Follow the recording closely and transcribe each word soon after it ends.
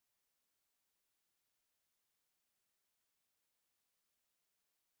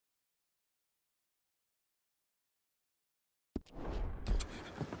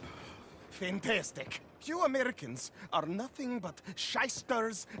fantastic. You Americans are nothing but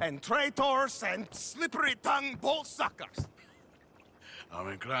shysters and traitors and slippery-tongued bull-suckers. I'm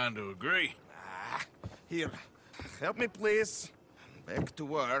inclined to agree. Here, help me please. Back to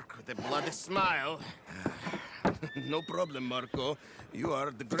work with a bloody smile. No problem, Marko. You are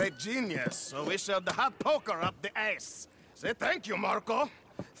the great genius, so we shall the hot poker up the ass. Say thank you, Marko.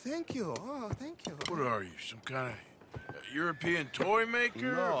 Thank you. Oh, thank you. What are you, some kind of European toy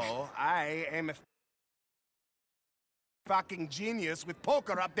maker? No, I am a fucking genius with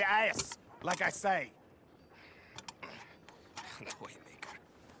poker up the ass, like I say. Toy maker.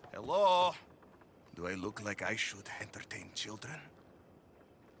 Hello? Do I look like I should entertain children?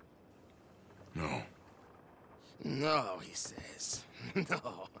 No. No, he says.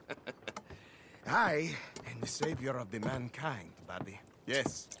 No. I am the savior of the mankind, buddy.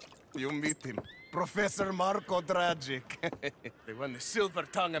 Yes, you meet him. Professor Marko Dargic. The one the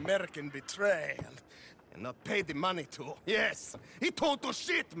silver-tongued American betray and not pay the money to. Yes, he total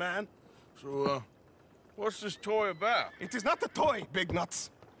shit, man. So, what's this toy about? It is not a toy, Big Nuts.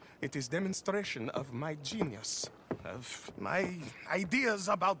 It is demonstration of my genius, of my ideas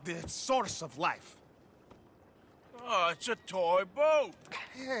about the source of life. Oh, it's a toy boat.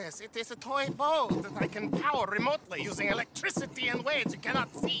 Yes, it is a toy boat that I can power remotely using electricity in ways you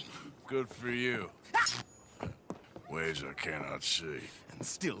cannot see. Good for you. Ways I cannot see. And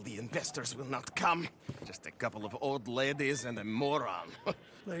still the investors will not come. Just a couple of old ladies and a moron.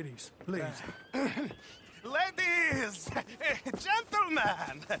 Ladies, please. Ladies!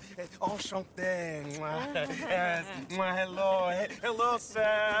 Gentlemen! Enchanté. Hello. Hello,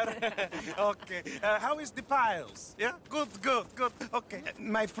 sir. Okay. How is the piles? Yeah? Good. Okay.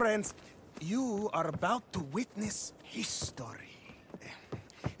 My friends, you are about to witness history.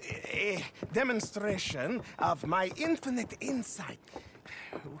 A demonstration of my infinite insight.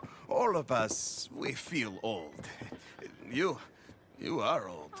 All of us, we feel old. You are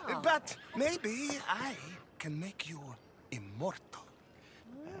old. Oh. But maybe I can make you immortal.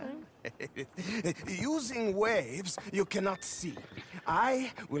 Using waves you cannot see,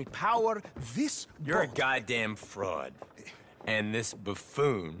 I will power this You're boat. a goddamn fraud. And this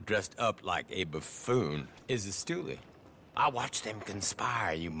buffoon, dressed up like a buffoon, is a stoolie. I watched them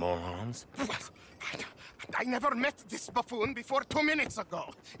conspire, you morons. I never met this buffoon before 2 minutes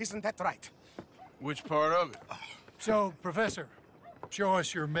ago. Isn't that right? Which part of it? So, Professor, show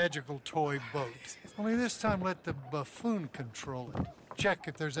us your magical toy boat. Only this time let the buffoon control it. Check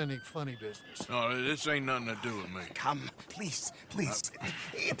if there's any funny business. No, this ain't nothing to do with me. Come, please.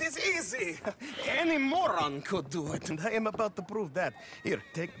 It is easy. Any moron could do it, and I am about to prove that. Here,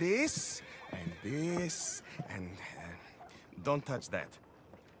 take this, and don't touch that.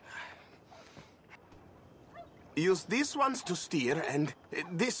 Use these ones to steer, and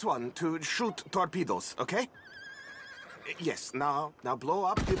this one to shoot torpedoes, okay? Yes, now blow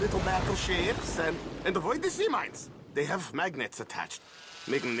up the little battleships, and avoid the sea mines. They have magnets attached.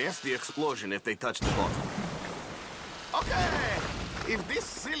 Make a nasty explosion if they touch the boat. Okay! If this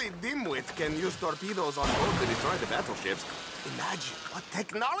silly dimwit can use torpedoes on board to destroy the battleships, imagine what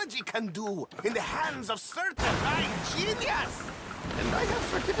technology can do in the hands of certified genius! And I have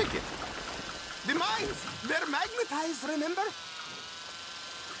certificate. The mines, they're magnetized, remember?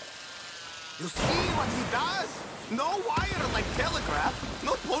 You see what he does? No wire like telegraph,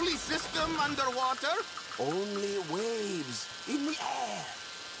 no pulley system underwater, only waves in the air.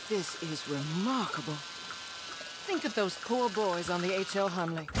 This is remarkable. Think of those poor boys on the H.L.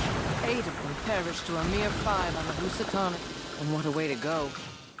 Hunley. 8 of them perished to a mere 5 on the Housatonic. And what a way to go.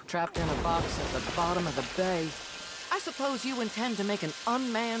 Trapped in a box at the bottom of the bay. I suppose you intend to make an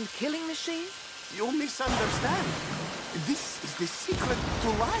unmanned killing machine? You misunderstand. This is the secret to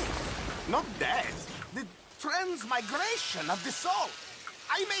life, not death. The transmigration of the soul.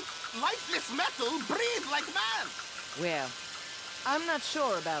 I make lifeless metal breathe like man. Well, I'm not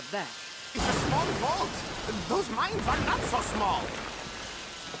sure about that. It's a small boat. Those mines are not so small.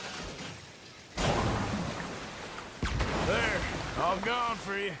 There, all gone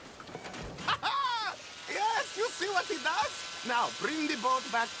for you. Yes, you see what he does? Now, bring the boat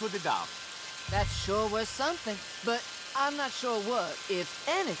back to the dock. That sure was something, but I'm not sure what, if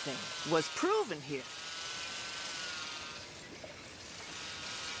anything, was proven here.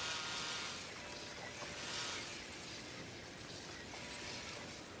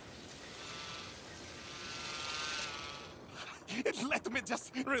 Let me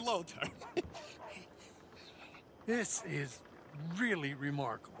just reload her. This is really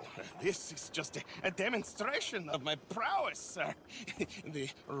remarkable. This is just a demonstration of my prowess, sir. The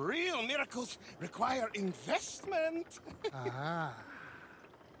real miracles require investment. Ah.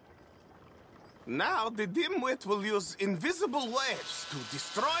 Now the dimwit will use invisible waves to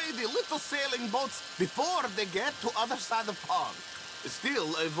destroy the little sailing boats before they get to other side of pond. Still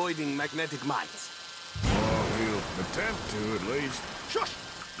avoiding magnetic mines. Well, he'll attempt to, at least. Shush!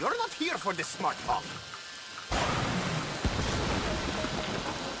 You're not here for this smart talk.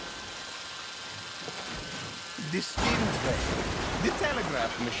 The steam train, the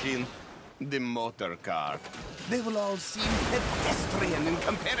telegraph machine, the motor car. They will all seem pedestrian in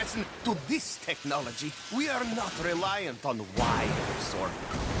comparison to this technology. We are not reliant on wires or...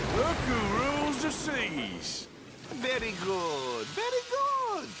 Look who rules the seas. Very good, very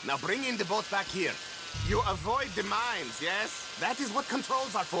good. Now bring in the boat back here. You avoid the mines, yes? That is what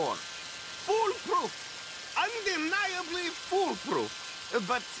controls are for. Foolproof. Undeniably foolproof.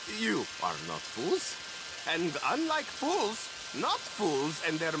 But you are not fools. And unlike fools, not fools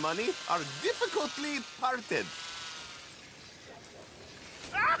and their money are difficultly parted.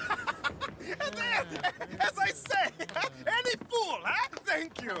 As I say, any fool, huh?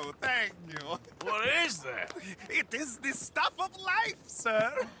 Thank you, thank you. What is that? It is the stuff of life,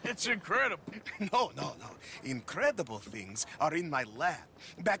 sir. It's incredible. No. Incredible things are in my lab,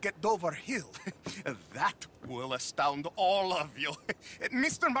 back at Dover Hill. That will astound all of you.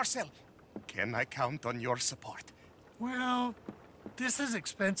 Mr. Marcel, can I count on your support? Well, this is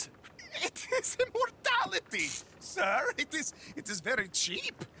expensive. It is immortality, sir. It is very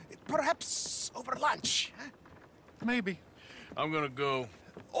cheap. Perhaps over lunch. Huh? Maybe. I'm gonna go.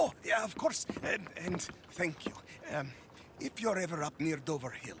 Oh, yeah, of course. And thank you. If you're ever up near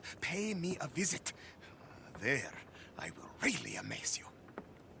Dover Hill, pay me a visit. There, I will really amaze you.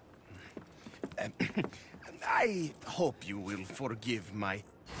 I hope you will forgive my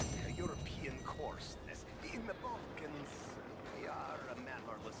European coarseness. In the Balkans, we are a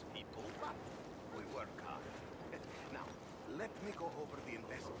mannerless people, but we work hard. Now, let me go over the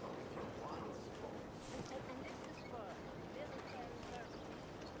investment.